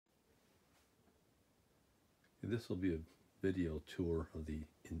This will be a video tour of the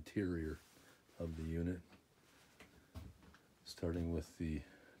interior of the unit, starting with the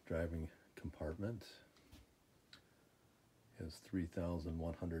driving compartment. It has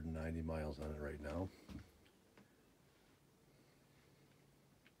 3,190 miles on it right now.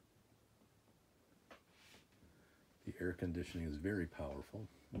 The air conditioning is very powerful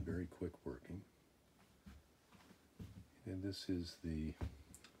and very quick working. And this is the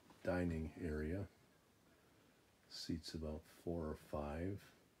dining area. Seats about 4 or 5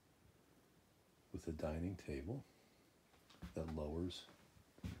 with a dining table that lowers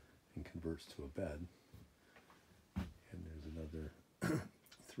and converts to a bed. And there's another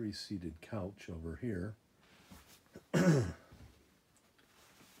 3-seated couch over here. And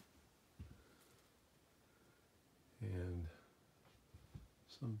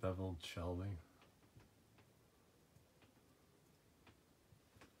some beveled shelving.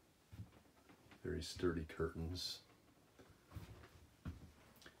 Very sturdy curtains.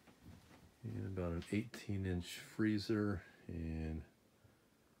 And about an 18-inch freezer and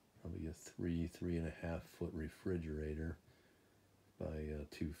probably a 3.5 foot refrigerator by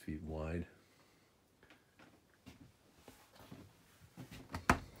 2 feet wide.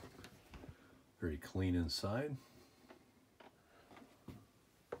 Very clean inside.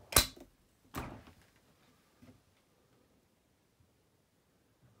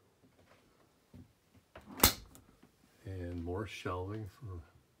 And more shelving for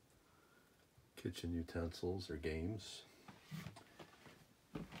kitchen utensils or games.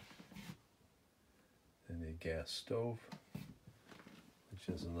 And a gas stove, which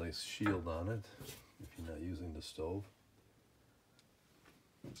has a nice shield on it if you're not using the stove.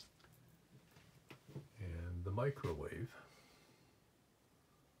 And the microwave.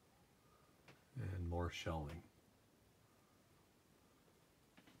 And more shelving.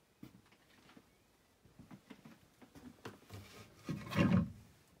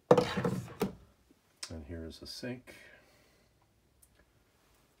 And here's a sink.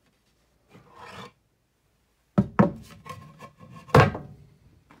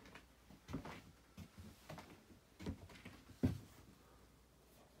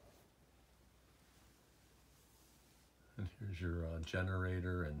 And here's your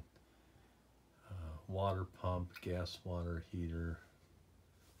generator and water pump, gas water heater,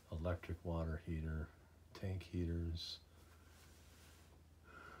 electric water heater, tank heaters,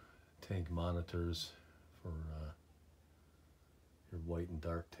 tank monitors for your white and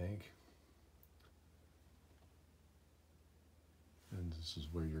dark tank. And this is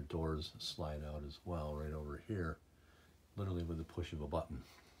where your doors slide out as well, right over here, literally with the push of a button.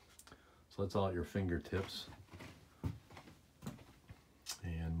 So that's all at your fingertips.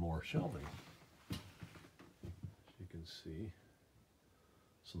 And more shelving. As you can see,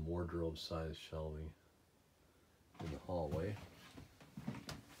 some wardrobe size shelving in the hallway.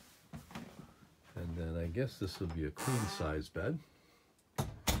 And then I guess this would be a queen size bed.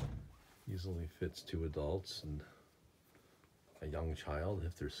 Easily fits 2 adults and a young child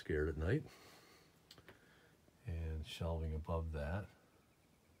if they're scared at night. And shelving above that.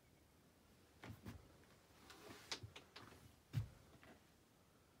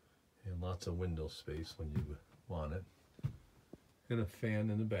 And lots of window space when you want it. And a fan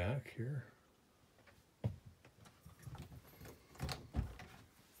in the back here.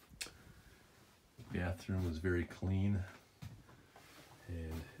 Bathroom is very clean,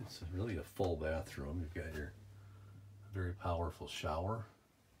 and it's really a full bathroom. You've got your very powerful shower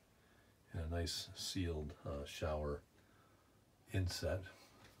and a nice sealed shower inset,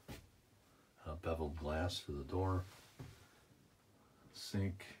 beveled glass for the door,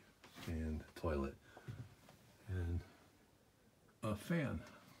 sink and toilet, and a fan.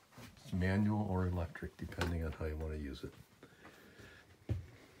 It's manual or electric depending on how you want to use it.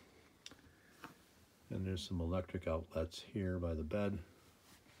 And there's some electric outlets here by the bed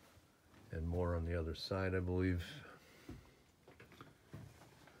and more on the other side, I believe.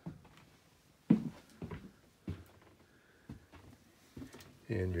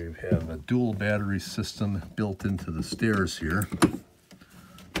 And you have a dual battery system built into the stairs here.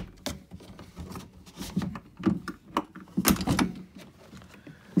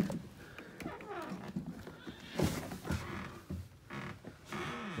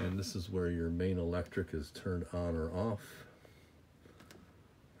 And this is where your main electric is turned on or off.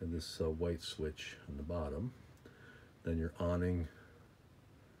 And this white switch on the bottom. Then your awning,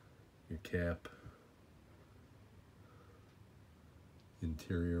 your cap,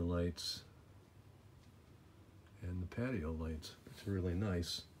 interior lights, and the patio lights. It's really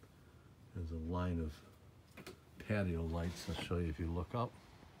nice. There's a line of patio lights. I'll show you if you look up.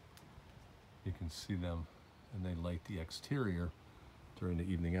 You can see them and they light the exterior during the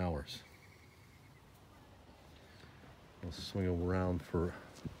evening hours. I'll swing around for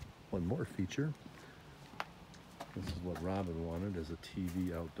one more feature. This is what Robin wanted, as a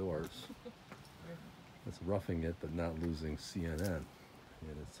TV outdoors. It's roughing it but not losing CNN.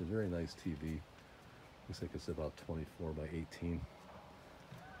 And it's a very nice TV. Looks like it's about 24 by 18.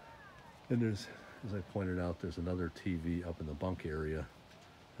 And there's, as I pointed out, there's another TV up in the bunk area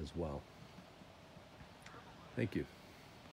as well. Thank you.